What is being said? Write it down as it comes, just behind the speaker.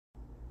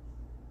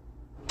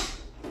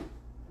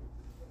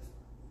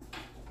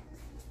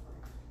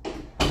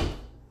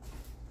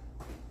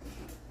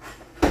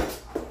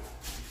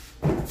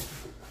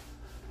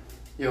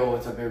Yo,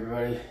 what's up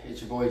everybody? It's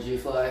your boy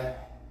Gfly,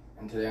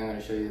 and today I'm going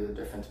to show you the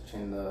difference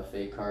between the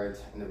fake cards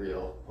and the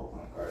real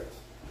Pokemon cards.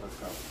 Let's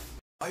go.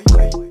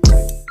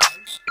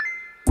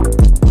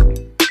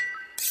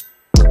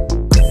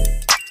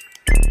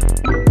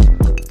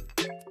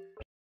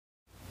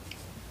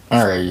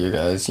 Alright you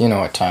guys, you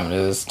know what time it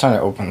is. It's time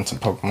to open some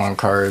Pokemon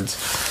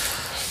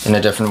cards in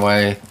a different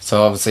way.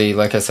 So obviously,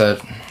 like I said,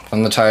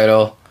 from the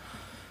title,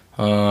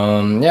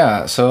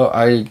 yeah, so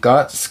I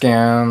got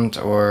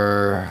scammed,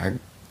 or I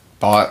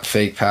bought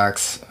fake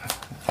packs,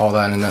 all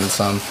that and then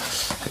some.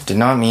 I did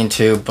not mean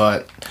to,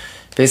 but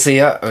basically,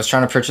 yeah, I was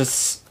trying to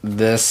purchase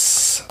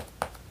this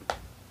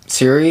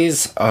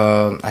series.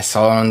 I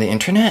saw it on the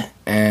internet,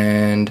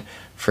 and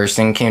first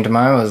thing came to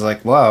mind was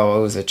like, wow,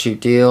 it was a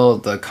cheap deal.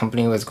 The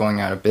company was going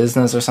out of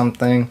business or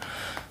something,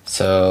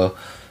 so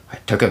I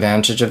took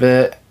advantage of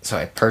it. So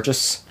I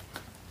purchased,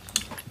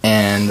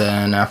 and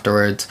then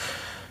afterwards,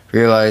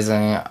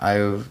 realizing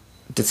I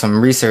did some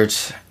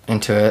research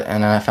into it,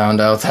 and I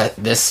found out that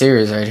this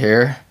series right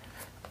here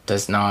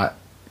does not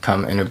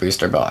come in a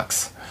booster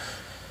box.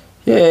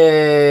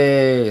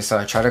 Yay! So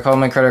I tried to call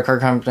my credit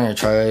card company. I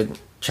tried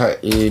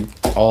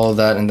all of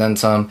that and then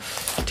some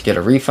to get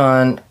a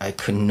refund. I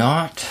could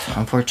not,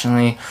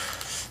 unfortunately.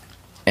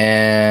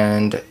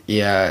 And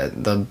yeah,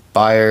 the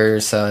buyer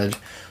said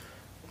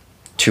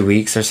 2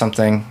 weeks or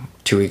something.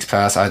 2 weeks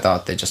passed. I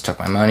thought they just took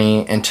my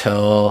money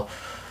until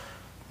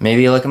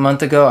maybe like a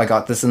month ago. I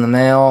got this in the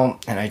mail,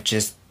 and I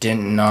just did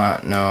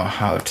not know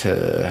how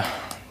to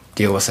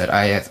deal with it.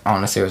 I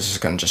honestly was just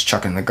gonna just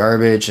chuck in the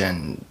garbage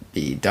and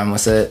be done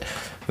with it,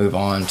 move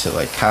on to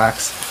like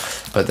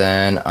packs. But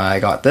then I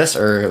got this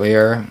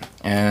earlier,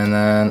 and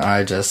then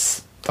I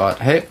just thought,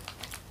 hey,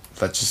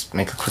 let's just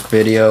make a quick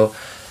video.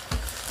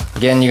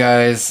 Again, you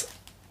guys,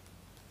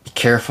 be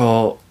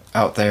careful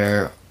out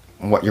there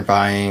what you're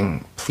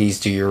buying.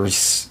 Please do your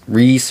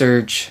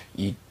research.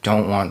 You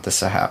don't want this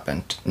to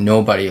happen.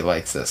 Nobody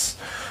likes this.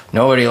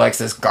 Nobody likes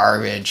this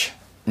garbage.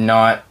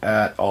 Not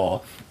at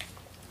all.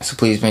 So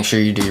please make sure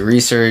you do your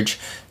research.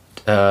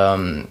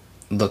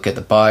 Look at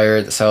the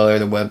buyer, the seller,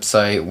 the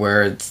website,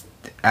 where it's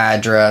the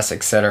address,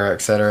 etc.,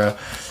 etc.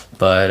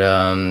 But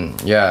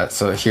yeah,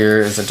 so here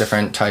is a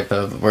different type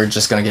of, we're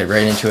just gonna get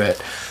right into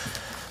it.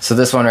 So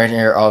this one right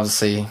here,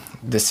 obviously,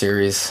 this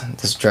series,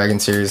 this Dragon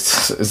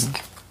series is,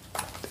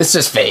 it's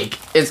just fake.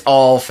 It's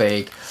all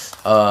fake.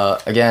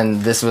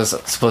 Again, this was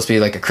supposed to be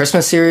like a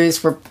Christmas series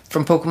from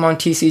Pokemon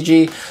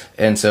TCG,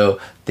 and so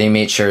they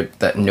made sure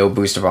that no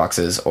booster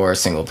boxes or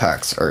single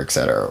packs or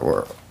etc.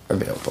 were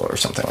available or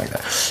something like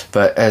that.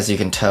 But as you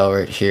can tell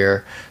right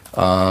here,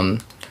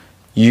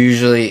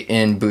 usually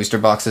in booster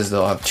boxes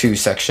they'll have two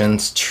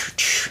sections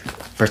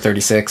for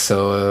 36,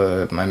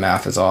 so my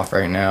math is off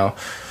right now.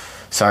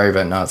 Sorry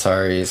but not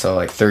sorry. So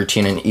like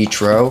 13 in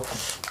each row.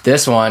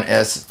 This one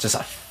is just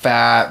a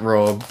fat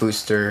row of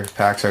booster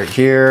packs right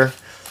here.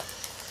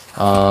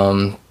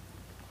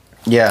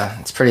 Yeah,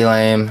 it's pretty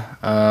lame.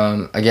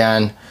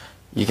 Again,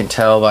 you can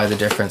tell by the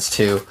difference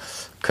too,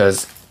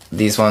 because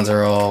these ones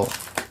are all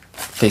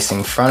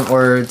facing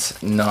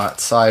frontwards,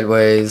 not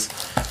sideways.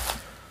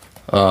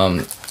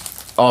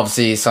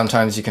 Obviously,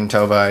 sometimes you can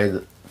tell by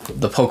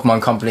the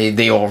Pokemon company,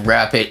 they will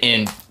wrap it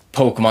in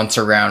Pokemon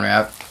Saran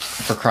Wrap,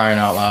 for crying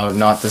out loud,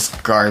 not this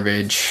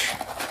garbage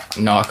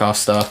knockoff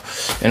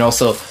stuff. And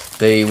also,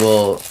 they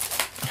will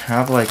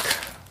have like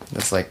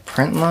this like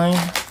print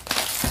line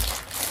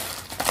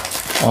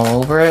all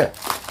over it,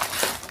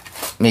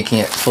 making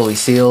it fully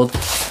sealed.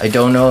 I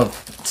don't know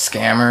if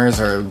scammers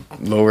or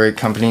low rate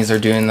companies are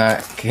doing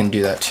that, can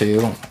do that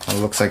too. It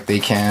looks like they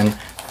can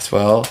as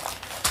well,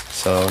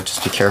 so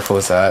just be careful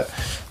with that.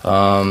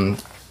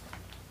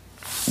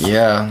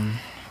 Yeah,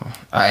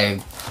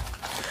 I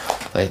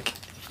like,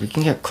 we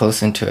can get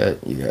close into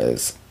it, you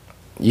guys.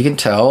 You can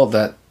tell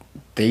that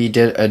they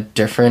did a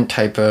different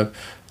type of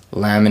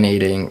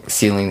laminating,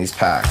 sealing these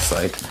packs.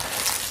 Like,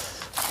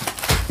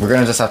 we're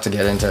gonna just have to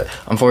get into it.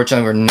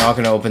 Unfortunately, we're not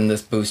gonna open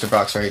this booster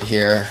box right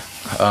here.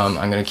 I'm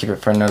gonna keep it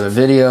for another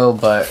video,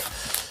 but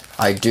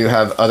I do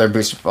have other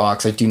booster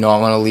box. I do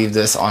not want to leave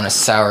this on a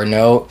sour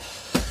note.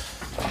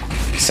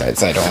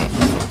 Besides, I don't.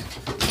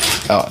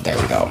 Oh, there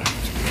we go.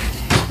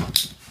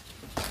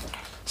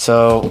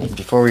 So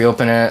before we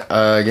open it,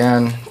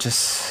 again,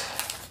 just,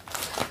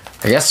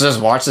 I guess just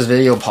watch this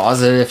video,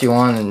 pause it if you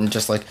want, and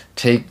just like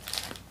take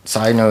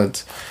side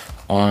notes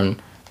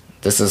on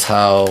this is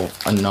how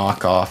a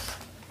knockoff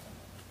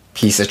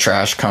piece of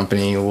trash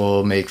company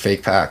will make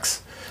fake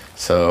packs.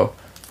 So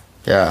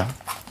yeah,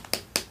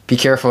 be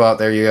careful out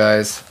there, you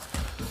guys.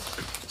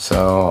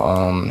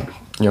 So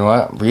you know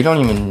what, we don't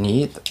even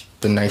need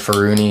the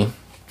Knife-a-Rooney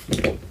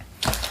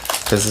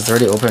because it's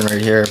already open right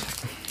here.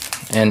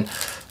 And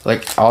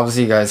like,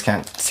 obviously you guys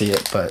can't see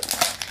it, but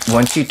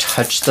once you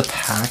touch the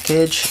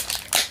package,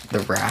 the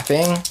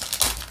wrapping,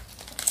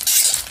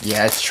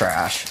 yeah, it's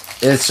trash.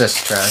 It's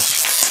just trash.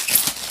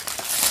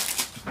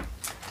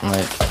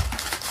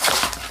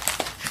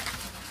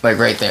 Like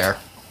right there.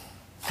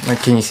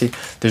 Like, can you see?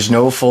 There's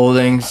no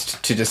foldings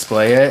to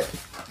display it.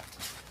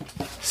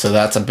 So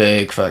that's a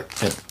big fuck.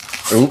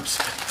 Oops.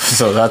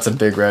 So that's a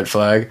big red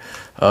flag.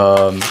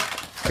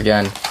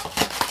 Again,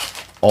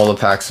 all the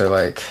packs are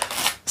like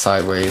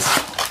sideways.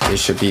 They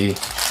should be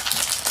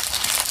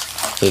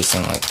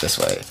facing like this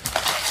way.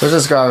 So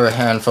just grab a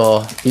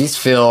handful. These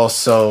feel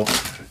so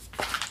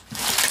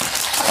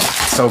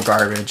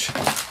garbage.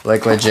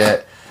 Like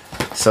legit,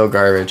 so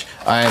garbage.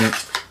 I'm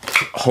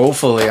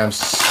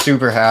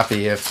super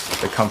happy if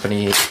the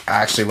company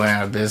actually went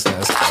out of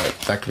business, but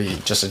that could be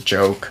just a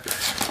joke.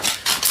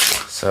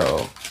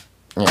 So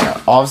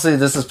yeah, obviously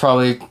this is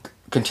probably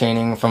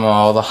containing from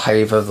all the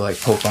hype of like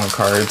Pokemon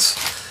cards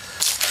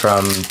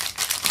from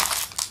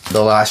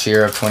the last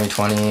year of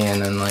 2020,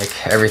 and then like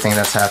everything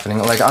that's happening.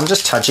 Like I'm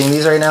just touching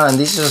these right now, and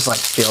these just like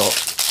feel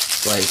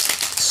like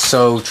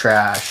so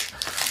trash.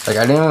 Like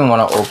I didn't even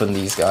want to open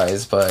these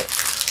guys, but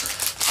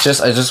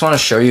I just want to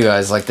show you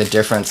guys like the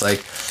difference.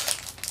 Like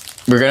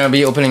we're gonna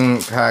be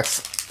opening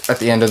packs at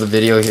the end of the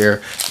video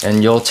here,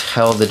 and you'll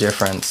tell the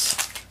difference.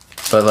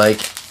 But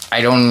like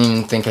I don't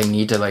even think I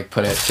need to like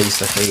put it face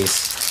to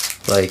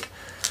face. Like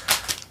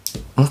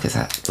look at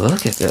that.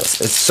 Look at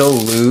this. It's so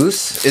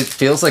loose. It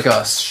feels like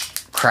a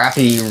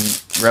crappy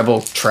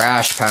Rebel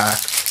trash pack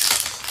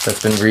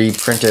that's been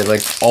reprinted.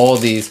 Like all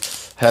of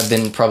these have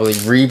been probably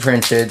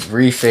reprinted,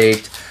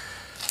 refaked.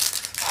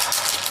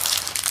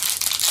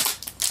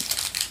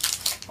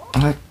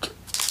 Like,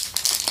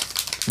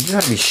 you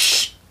gotta be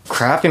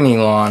crapping me,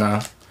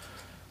 Lana.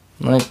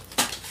 Like,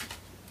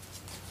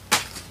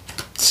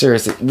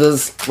 seriously,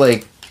 this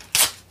like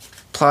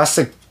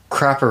plastic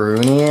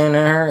crapperoonie in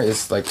there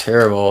is like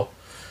terrible.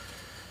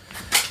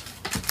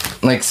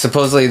 Like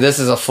supposedly this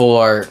is a full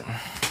art.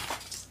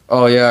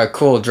 Oh yeah,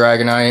 cool,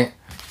 Dragonite,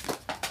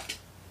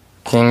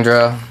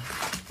 Kingdra.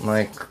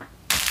 Like,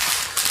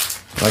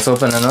 let's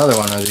open another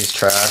one of these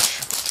trash.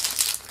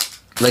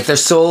 Like they're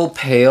so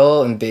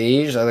pale and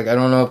beige. I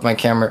don't know if my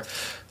camera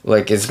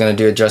like is gonna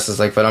do it justice.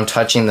 Like, but I'm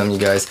touching them, you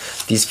guys.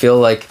 These feel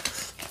like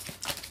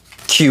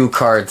cue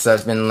cards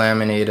that's been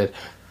laminated.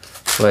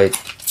 Like,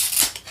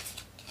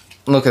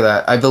 look at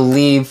that. I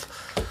believe,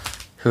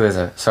 who is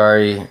it?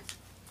 Sorry,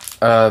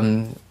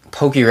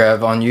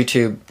 PokeRev on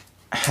YouTube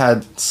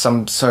had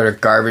some sort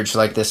of garbage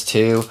like this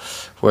too,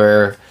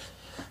 where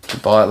he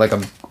bought like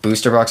a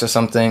booster box or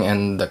something,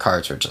 and the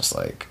cards were just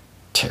like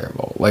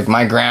terrible. Like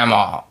my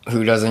grandma,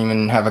 who doesn't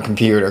even have a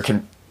computer,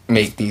 can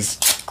make these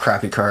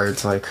crappy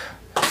cards. Like,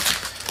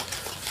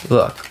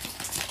 look,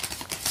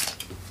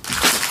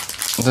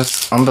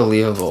 that's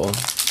unbelievable.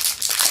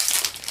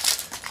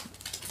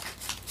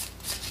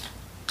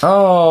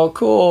 Oh,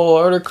 cool,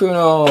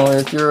 Articuno,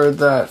 if you're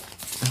that.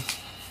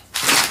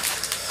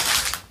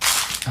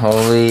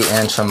 Holy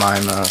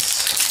Enchimimus.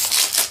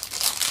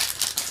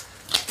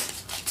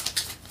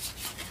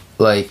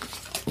 Like,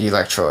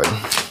 Electroid.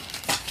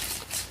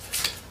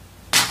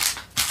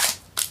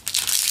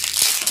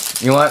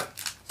 You know what?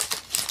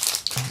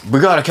 We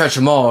gotta catch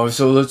them all,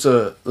 so let's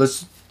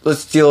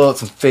deal out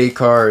some fake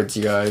cards,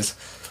 you guys.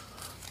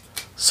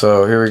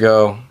 So here we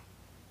go.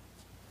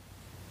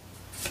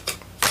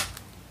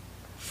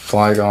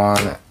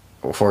 Flygon,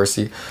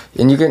 Horsey,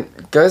 and you can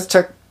guys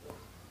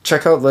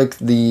check out like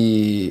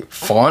the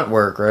font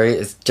work, right?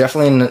 It's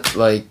definitely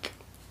like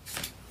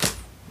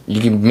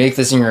you can make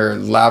this in your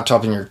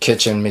laptop in your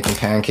kitchen, making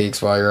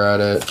pancakes while you're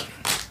at it.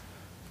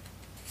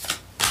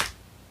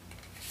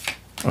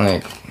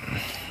 Like,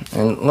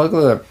 and look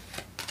at the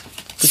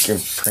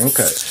freaking print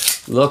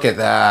cut. Look at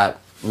that.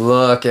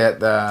 Look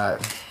at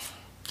that.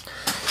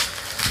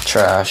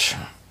 Trash.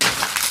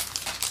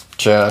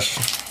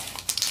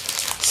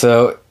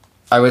 So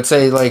I would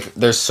say like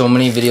there's so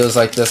many videos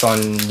like this on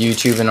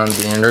YouTube and on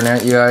the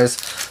internet, you guys.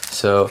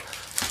 So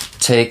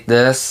take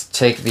this,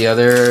 take the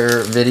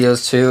other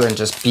videos too, and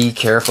just be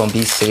careful and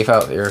be safe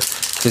out there,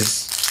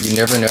 because you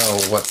never know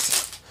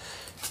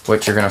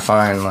what you're gonna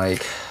find.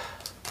 Like,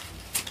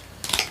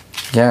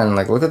 yeah, and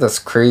like look at this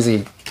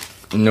crazy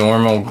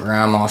normal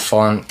grandma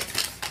font,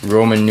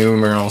 Roman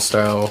numeral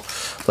style.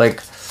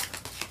 Like,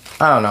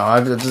 I don't know,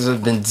 I've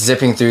just been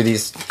zipping through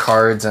these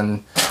cards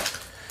and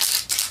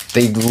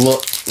they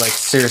look like,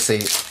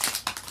 seriously,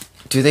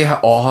 do they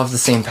all have the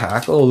same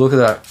pack? Oh, look at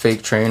that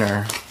fake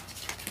trainer.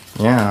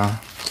 Yeah.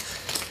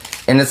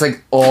 And it's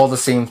like all the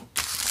same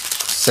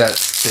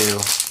sets too.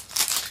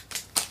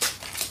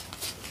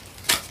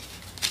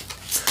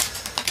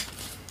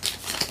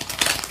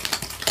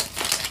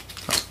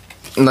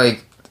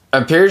 Like,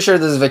 I'm pretty sure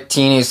this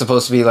Victini is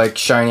supposed to be like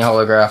shiny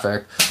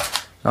holographic,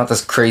 not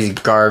this crazy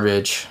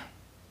garbage.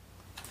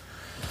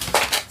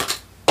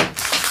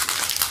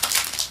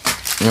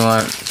 You know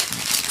what?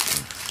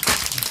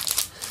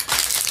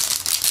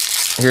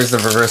 Here's the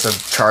reverse of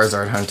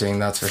Charizard hunting,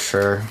 that's for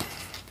sure.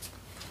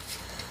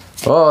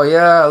 Oh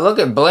yeah, look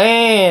at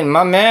Blaine,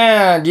 my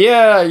man.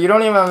 Yeah, you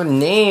don't even have a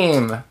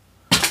name.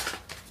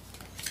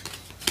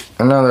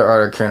 Another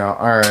Articuno.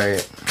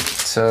 Alright.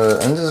 So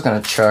I'm just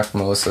gonna check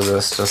most of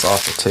this just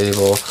off the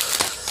table.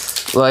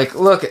 Like,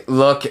 look at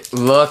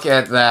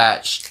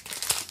that.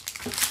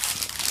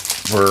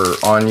 We're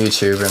on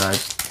YouTube and I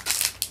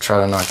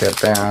try to not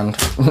get banned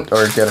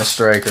or get a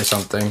strike or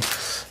something.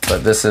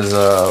 But this is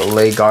a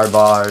lay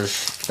garbage.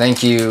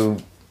 Thank you,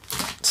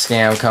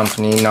 scam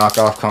company,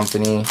 knockoff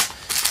company.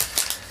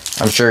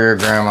 I'm sure your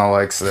grandma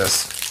likes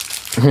this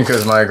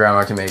because my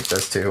grandma can make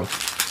this too.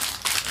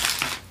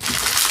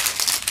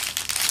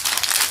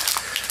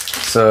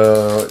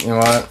 So, you know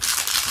what?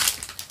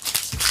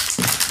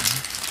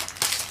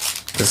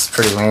 This is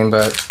pretty lame,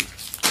 but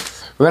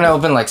we're gonna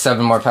open like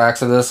 7 more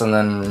packs of this, and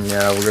then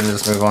yeah, we're gonna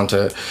just move on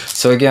to it.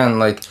 So again,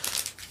 like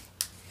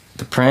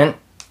the print,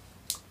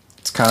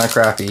 it's kind of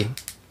crappy.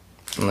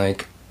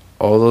 Like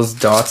all those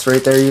dots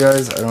right there, you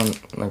guys. I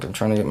don't like. I'm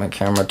trying to get my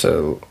camera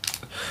to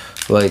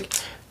like.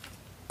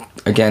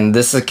 Again,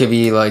 this could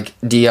be like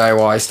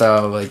DIY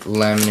style, like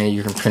laminate.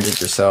 You can print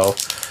it yourself.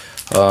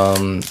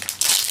 And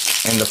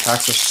the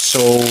packs are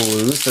so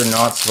loose. They're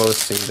not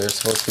supposed to. They're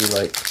supposed to be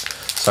like.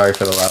 Sorry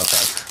for the loud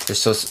pack. They're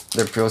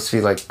supposed to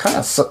be like kind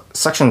of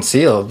suction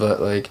sealed,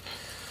 but like.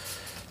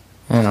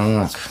 You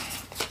know,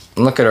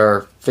 look at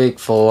our fake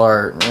full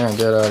art. Yeah,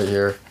 get out of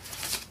here.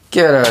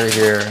 Get out of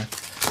here.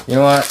 You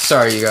know what?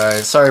 Sorry, you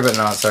guys. Sorry, but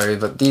not sorry.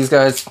 But these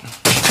guys.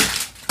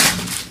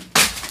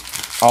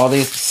 All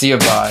these, see you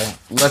bye.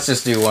 Let's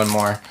just do one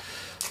more.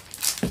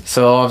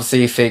 So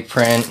obviously fake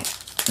print,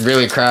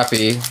 really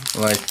crappy.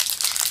 Like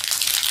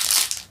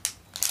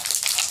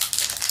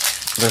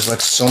there's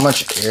like so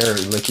much air,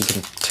 like you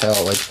can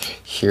tell. Like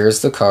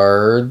here's the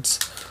cards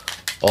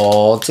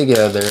all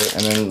together,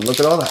 and then look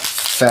at all that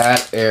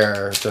fat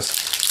air just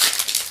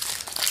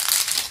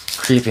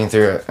creeping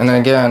through it. And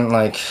again,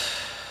 like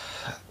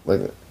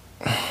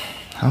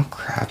how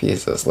crappy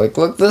is this? Like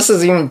look, this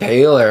is even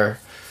paler.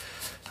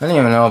 I don't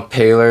even know if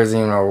paler is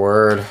even a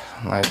word.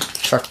 Like,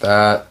 chuck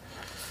that.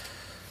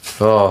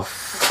 Oh.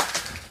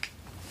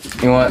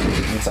 You know what?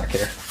 One sec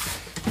here.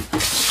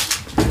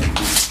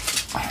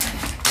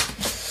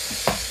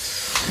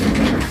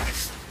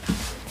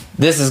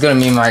 This is going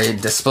to be my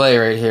display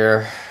right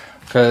here.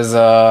 Because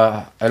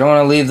I don't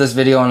want to leave this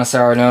video on a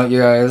sour note, you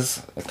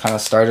guys. It kind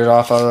of started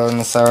off on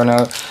a sour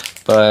note.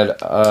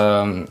 But,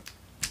 I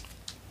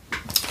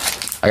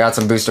got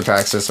some booster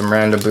packs. There's some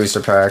random booster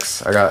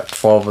packs. I got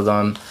 12 of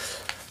them.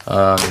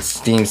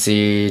 Steam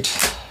Seed,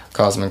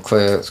 Cosmic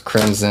Clips,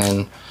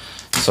 Crimson,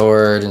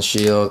 Sword and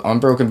Shield,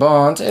 Unbroken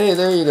Bonds. Hey,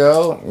 there you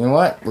go. You know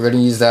what? We're going to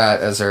use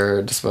that as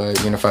our display.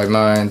 Unified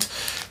Minds,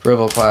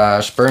 Rebel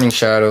Clash, Burning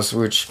Shadows,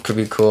 which could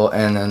be cool,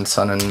 and then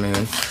Sun and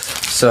Moon.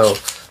 So,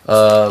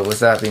 with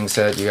that being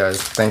said, you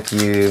guys, thank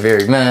you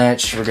very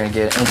much. We're going to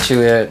get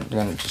into it.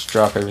 We're going to just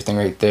drop everything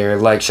right there.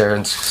 Like, share,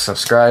 and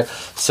subscribe.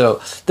 So,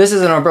 this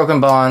is an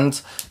Unbroken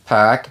Bonds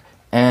pack,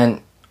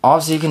 and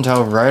obviously you can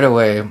tell right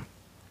away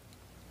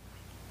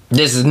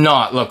this does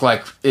not look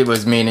like it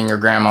was made in your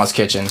grandma's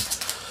kitchen.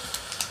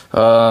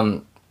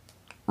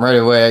 Right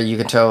away, you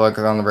can tell, like,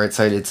 on the right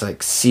side, it's,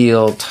 like,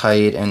 sealed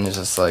tight, and it's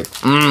just like,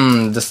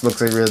 this looks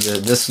like really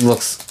good. This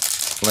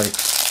looks like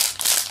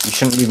you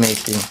shouldn't be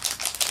making.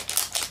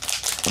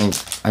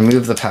 I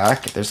moved the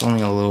pack. There's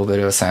only a little bit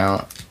of a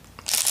sound.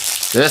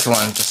 This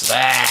one, just,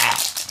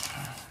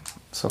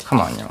 So, come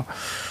on, yo.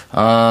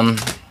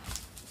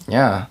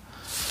 Yeah.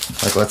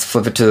 Like, let's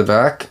flip it to the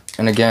back.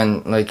 And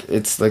again, like,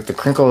 it's like the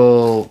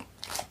crinkle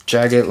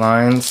jagged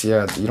lines.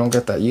 Yeah, you don't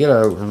get that. You get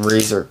a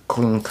razor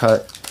clean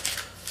cut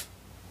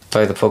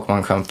by the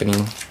Pokemon company.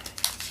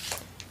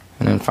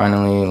 And then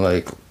finally,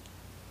 like,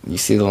 you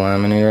see the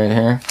laminate right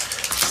here.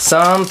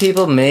 Some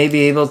people may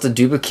be able to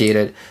duplicate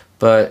it,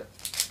 but,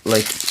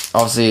 like,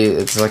 obviously,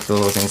 it's like the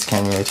little things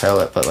can't really tell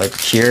it. But, like,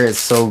 here it's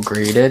so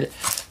graded.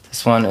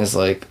 This one is,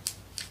 like,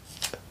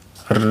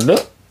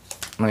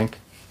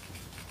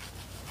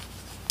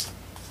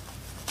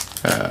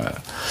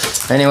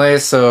 anyway,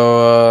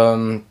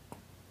 so,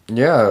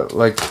 yeah,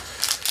 like,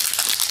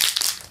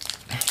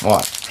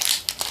 what?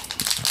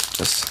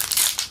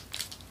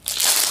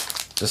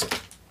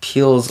 Just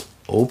peels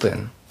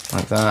open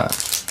like that.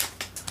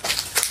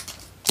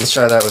 Let's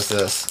try that with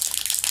this.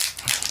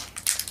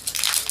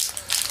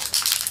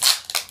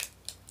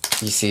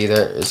 You see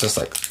there, it's just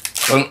like,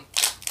 boom,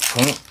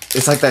 boom.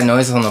 It's like that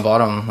noise on the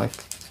bottom, like,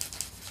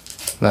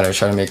 that I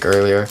tried to make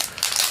earlier.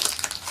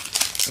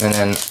 And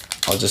then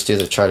I'll just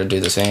try to do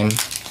the same.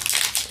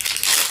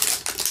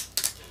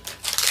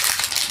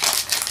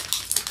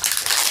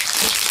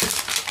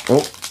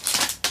 Oh,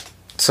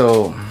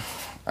 so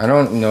I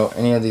don't know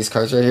any of these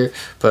cards right here,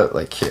 but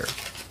like here,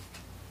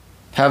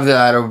 have the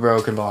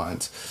Unbroken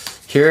Bonds.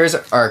 Here's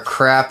our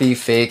crappy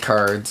fake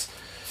cards.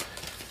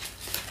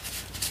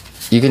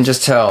 You can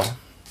just tell.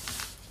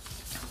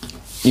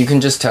 You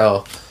can just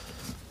tell.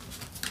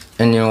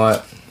 And you know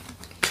what?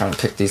 I'm trying to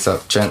pick these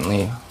up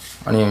gently.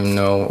 I don't even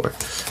know.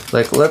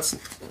 Like, let's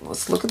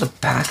look at the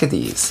back of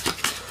these.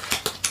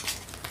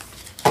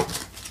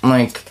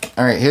 Like,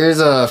 alright, here's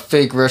a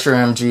fake Rusher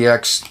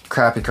MGX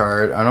crappy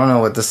card. I don't know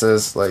what this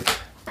is, like,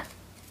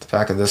 the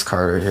back of this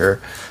card right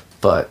here.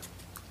 But,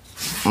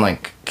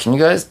 like, can you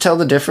guys tell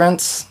the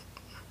difference?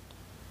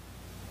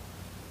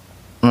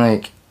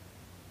 Like,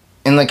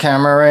 in the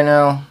camera right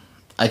now,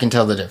 I can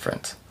tell the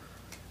difference.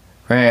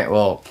 Right,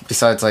 well,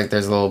 besides, like,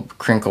 there's a little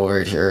crinkle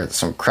right here,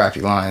 some crappy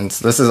lines.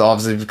 This is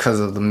obviously because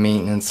of the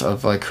maintenance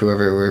of, like,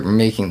 whoever were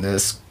making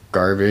this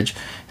garbage.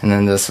 And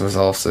then this was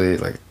also,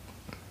 like,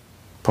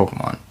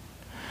 Pokemon.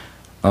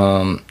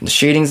 The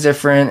shading's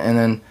different, and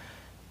then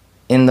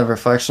in the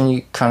reflection,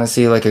 you kind of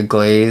see, like, a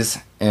glaze,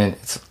 and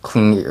it's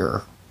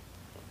clear.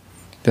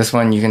 This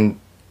one,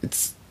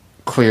 it's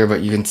clear, but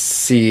you can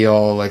see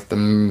all, like,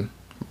 the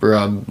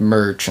rub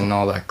merch and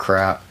all that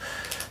crap.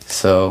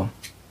 So,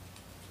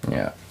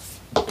 yeah.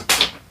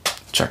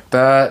 Check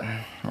that,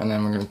 and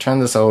then we're gonna turn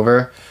this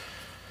over.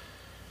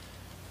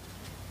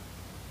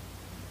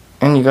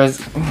 And you guys,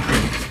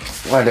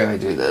 why do I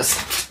do this?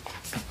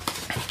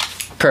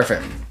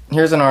 Perfect.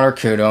 Here's an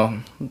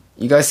Articuno.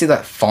 You guys see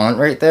that font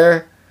right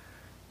there?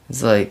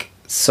 It's like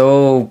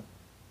so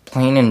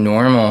plain and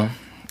normal,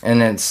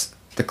 and it's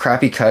the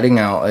crappy cutting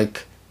out.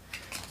 Like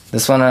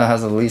this one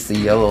has at least a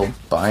yellow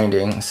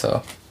binding,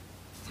 so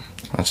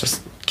let's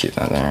just keep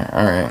that there.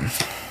 All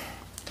right.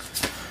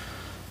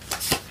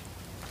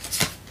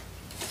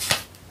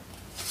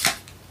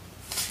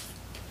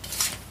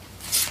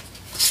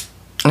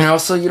 And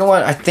also, you know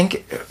what? I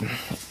think,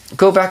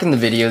 go back in the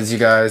videos, you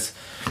guys.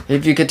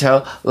 If you could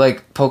tell,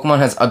 like, Pokemon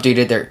has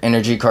updated their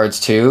energy cards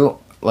too.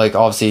 Like,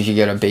 obviously, if you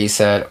get a base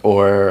set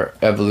or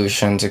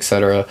evolutions,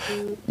 etc.,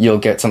 you'll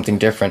get something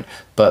different.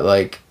 But,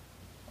 like,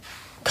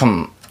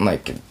 Pokemon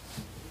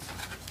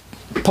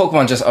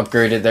just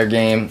upgraded their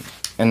game.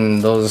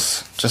 And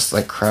those, just,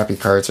 like, crappy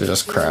cards are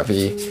just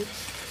crappy.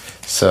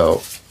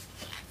 So,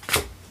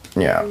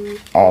 yeah.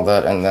 All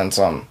that and then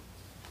some.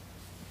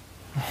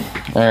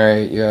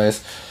 Alright, you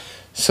guys.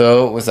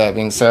 So, with that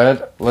being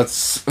said,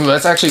 let's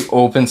actually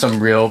open some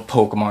real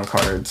Pokemon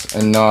cards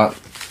and not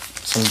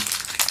some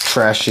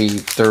trashy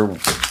third-rate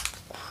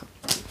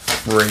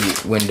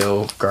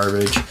window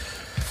garbage.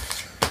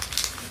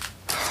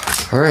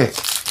 Alright.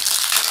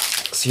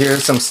 So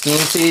here's some Steam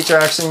Siege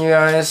action, you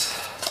guys.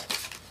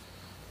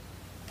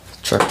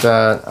 Check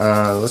that.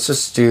 Let's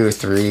just do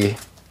 3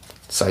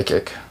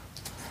 Psychic.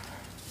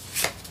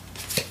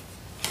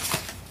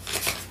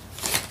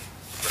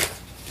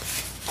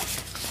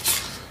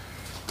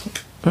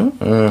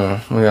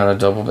 We got a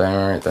double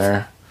banger right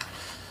there.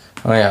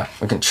 Oh yeah,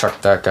 we can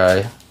chuck that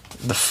guy.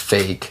 The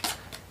fake.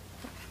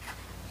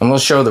 And we'll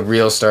show the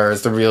real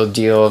stars, the real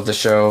deal of the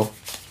show.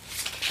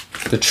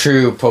 The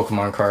true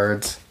Pokemon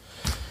cards.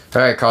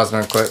 Alright,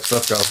 Cosmic Eclipse,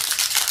 let's go.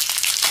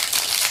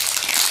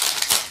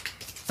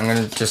 I'm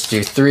gonna just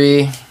do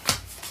 3.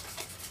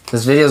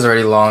 This video's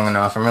already long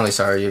enough. I'm really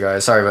sorry, you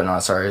guys. Sorry, but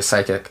not sorry.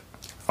 Psychic.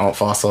 Oh,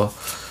 Fossil. I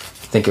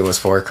think it was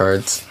 4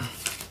 cards.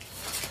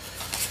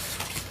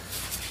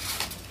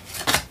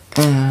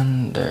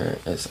 And there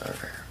is our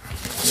rare.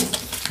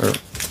 Or,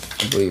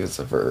 I believe it's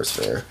a verse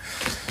there.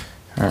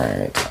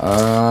 Alright,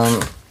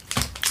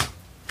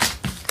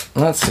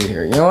 let's see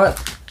here. You know what?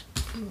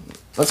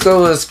 Let's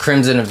go with this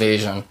Crimson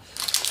Invasion.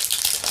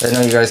 I know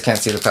you guys can't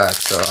see the pack,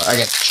 so I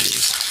get to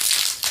choose.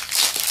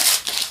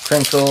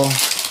 Crinkle,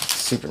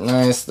 super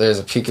nice. There's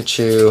a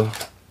Pikachu.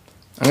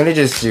 I'm gonna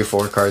just do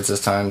 4 cards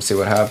this time, see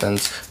what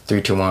happens.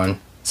 3, 2,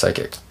 1,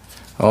 Psychic.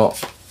 Oh,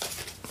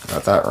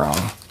 got that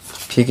wrong.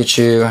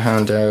 Pikachu,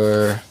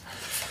 Houndour,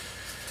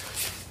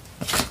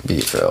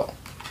 Beetle.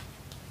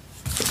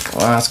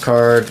 Last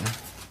card.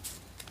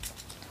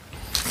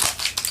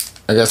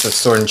 I guess it's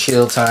Sword and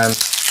Shield time.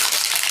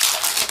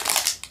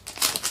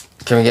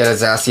 Can we get a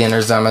Zacian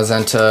or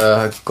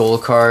Zamazenta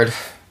gold card?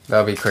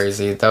 That would be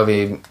crazy. That would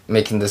be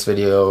making this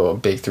video a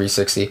big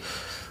 360.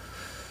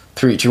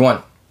 3, 2,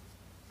 1.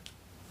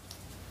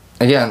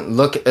 Again,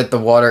 look at the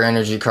water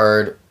energy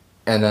card.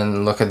 And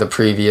then look at the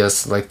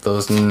previous, like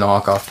those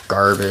knockoff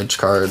garbage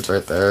cards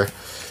right there.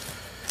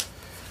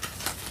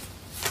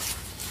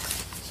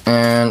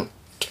 And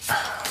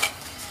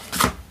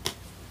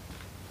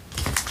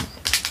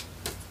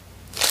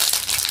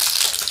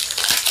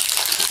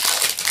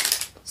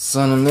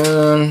Sun and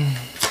Moon.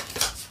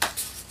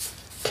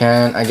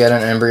 Can I get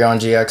an Embryon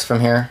GX from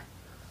here?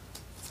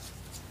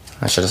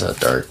 I should have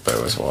said dark, but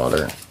it was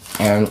water.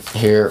 And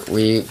here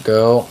we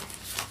go.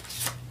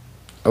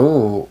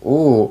 Ooh,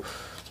 ooh.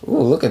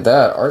 Ooh, look at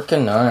that.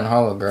 Arcanine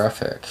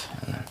holographic.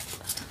 And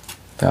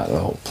got the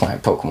whole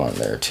plant Pokemon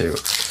there, too.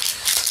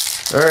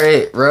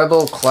 Alright,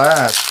 Rebel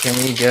Clash. Can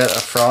we get a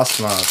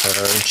Frostmoth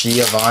or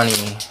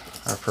Giovanni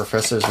or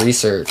Professor's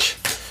Research?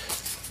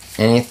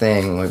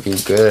 Anything would be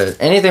good.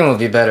 Anything would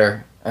be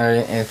better.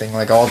 Anything.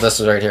 Like, all this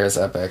right here is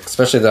epic.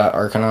 Especially that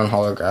Arcanine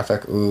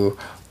holographic. Ooh.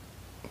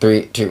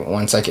 3, 2,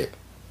 1, Psychic.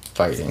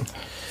 Fighting.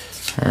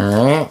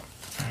 Alright.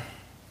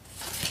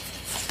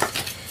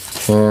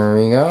 Here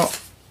we go.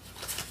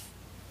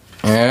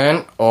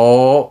 And,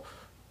 oh,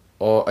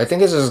 I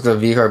think it's just the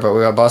V card, but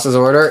we got Boss's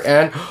Order,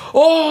 and,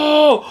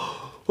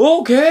 oh,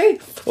 okay,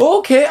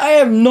 I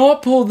have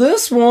not pulled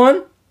this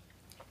one.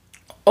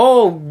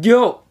 Oh,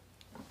 yo.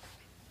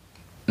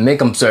 Make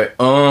them say,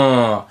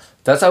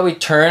 that's how we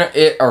turn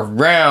it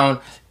around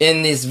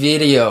in this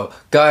video.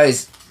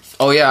 Guys,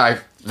 oh yeah, I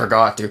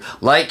forgot to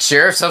like,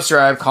 share,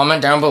 subscribe,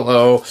 comment down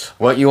below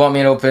what you want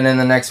me to open in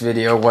the next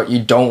video, what you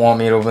don't want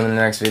me to open in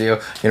the next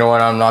video. You know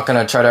what, I'm not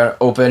gonna try to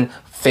open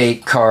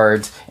fake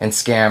cards and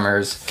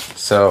scammers.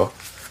 So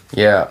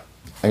yeah,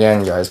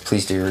 again guys,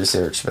 please do your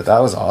research. But that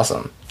was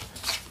awesome.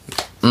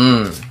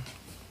 Do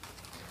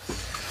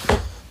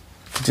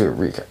a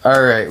recap.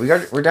 All right,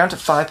 we're down to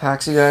 5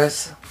 packs, you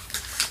guys.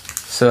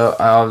 So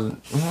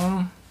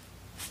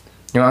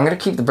you know, I'm gonna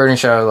keep the Burning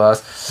Shadow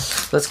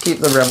last. Let's keep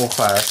the Rebel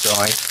class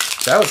going.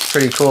 That was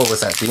pretty cool. Was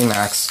that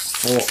VMAX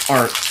full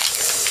art?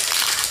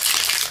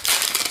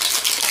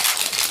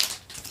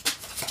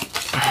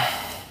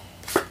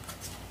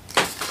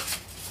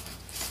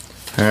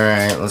 All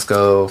right, let's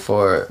go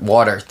for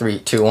water. 3,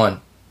 2,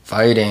 1.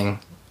 Fighting.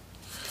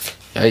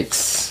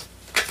 Yikes.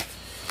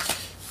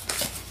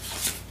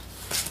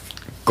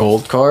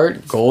 Gold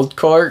card. Gold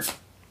card.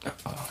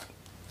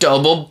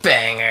 Double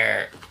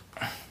banger.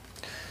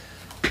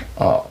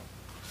 Oh,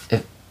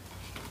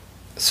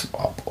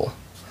 Swapple.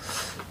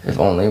 If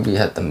only we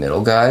had the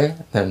middle guy,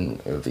 then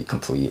it would be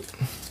complete.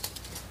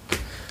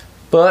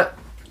 But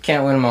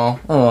can't win them all.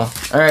 Oh well.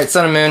 All right,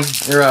 Sun and Moon,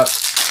 you're up.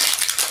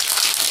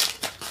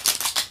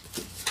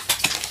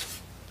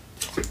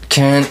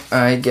 Can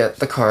I get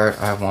the card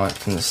I want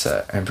from the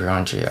set?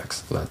 Embryon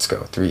GX. Let's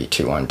go. 3,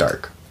 2, 1.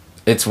 Dark.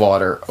 It's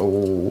water.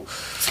 Oh,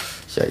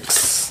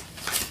 yikes.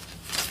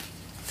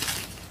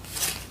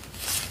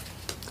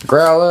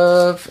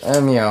 Growlithe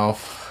and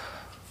Meowth.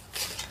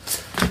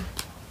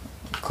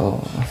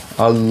 Cool.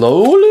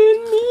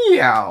 Alolan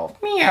Meowth.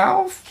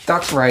 Meowth.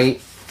 That's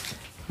right.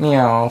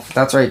 Meowth.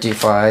 That's right,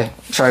 Gfly.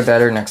 Try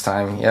better next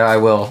time. Yeah, I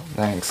will.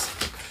 Thanks.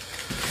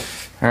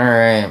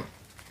 Alright.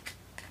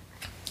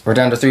 We're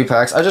down to 3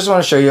 packs. I just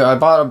want to show you, I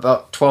bought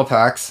about 12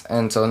 packs,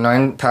 and so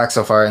 9 packs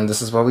so far, and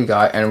this is what we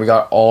got, and we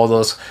got all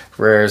those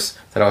rares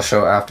that I'll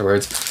show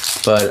afterwards.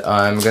 But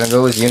I'm going to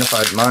go with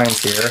Unified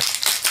Minds here.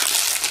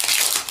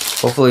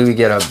 Hopefully we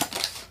get a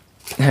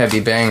heavy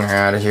banger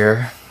out of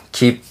here.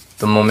 Keep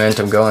the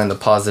momentum going,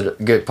 the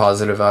good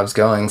positive vibes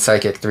going.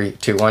 Psychic. 3,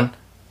 2, 1.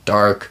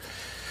 Dark.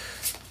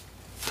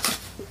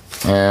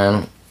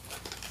 And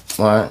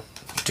what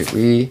do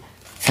we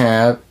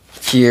have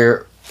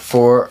here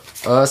for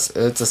us?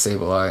 It's a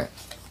Sableye.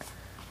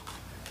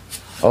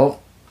 Oh.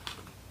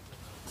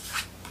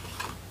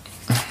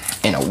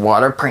 In a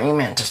water praying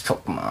mantis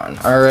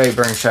Pokemon. Alright,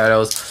 Burning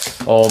Shadows.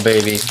 Oh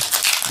baby.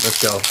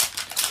 Let's go.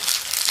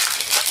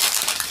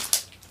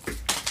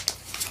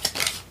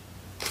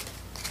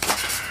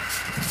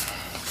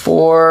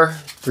 4,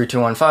 3, 2,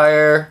 1,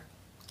 fire.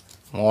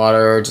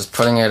 Water, just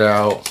putting it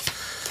out.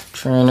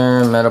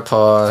 Trainer,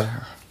 Metapod,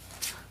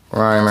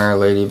 Rhymer,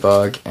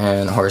 Ladybug,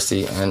 and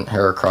Horsey, and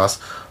Heracross,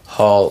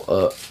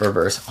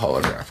 reverse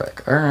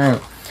holographic.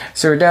 Alright,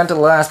 so we're down to the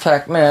last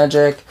pack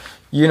magic.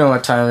 You know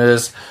what time it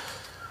is.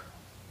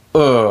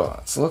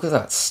 So look at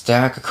that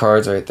stack of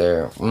cards right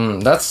there.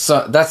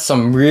 That's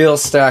some real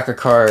stack of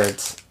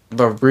cards.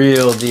 The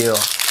real deal.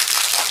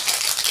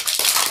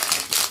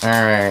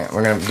 Alright,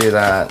 we're gonna do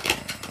that.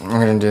 We're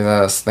gonna do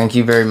this. Thank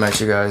you very much,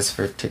 you guys,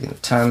 for taking the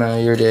time out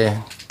of your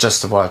day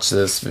just to watch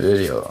this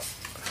video.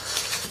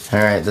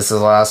 Alright, this is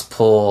the last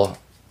pull.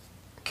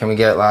 Can we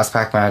get last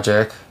pack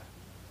magic?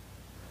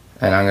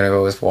 And I'm gonna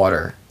go with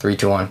water. 3,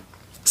 2, 1.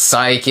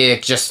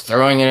 Psychic, just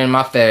throwing it in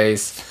my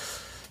face.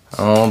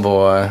 Oh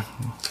boy.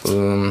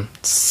 Boom.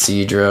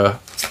 Seadra.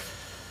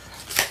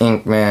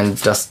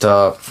 Inkman, Dust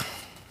Up.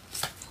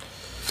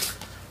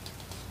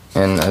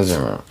 And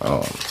Azure.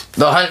 Oh.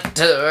 The hunt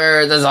to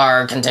the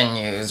Czar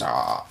continues.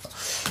 Oh.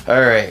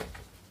 Alright.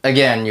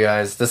 Again, you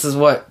guys, this is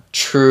what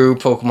true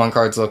Pokemon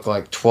cards look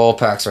like. 12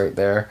 packs right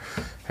there.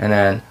 And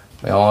then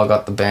we all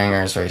got the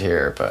bangers right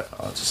here. But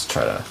I'll just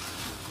try to...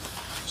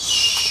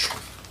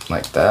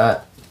 like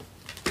that.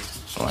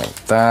 Like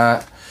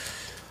that.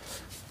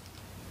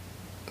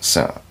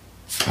 So...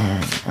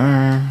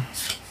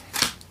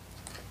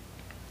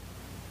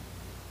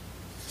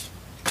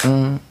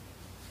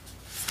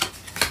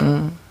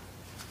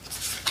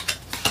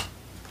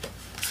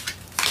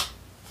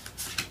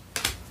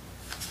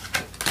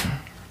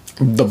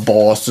 The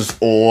boss's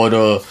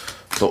order.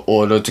 The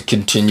order to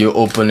continue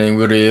opening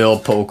real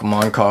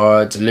Pokemon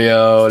cards.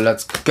 Leo,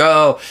 let's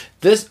go.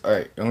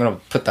 Alright, I'm gonna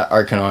put that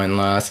Arcanine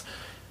last.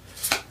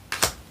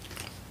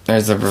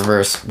 There's the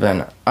reverse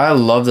Ven. I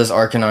love this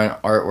Arcanine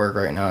artwork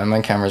right now, and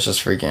my camera's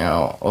just freaking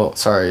out. Oh,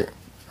 sorry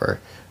for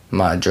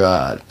my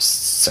dry,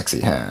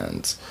 sexy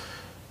hands.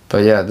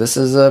 But yeah, this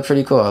is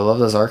pretty cool. I love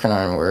this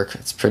Arcanine work.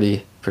 It's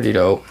pretty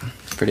dope.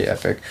 Pretty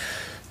epic.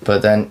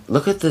 But then,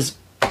 look at this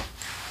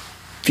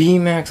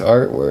VMAX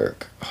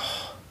artwork.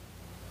 Oh.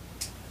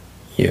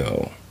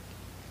 Yo.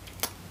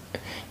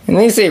 And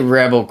they say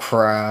Rebel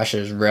Crash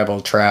is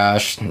Rebel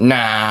Trash.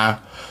 Nah.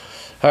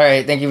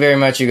 Alright, thank you very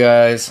much, you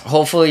guys.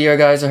 Hopefully you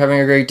guys are having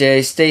a great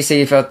day. Stay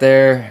safe out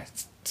there.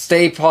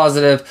 Stay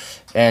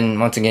positive. And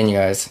once again, you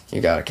guys,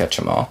 you gotta catch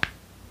them all.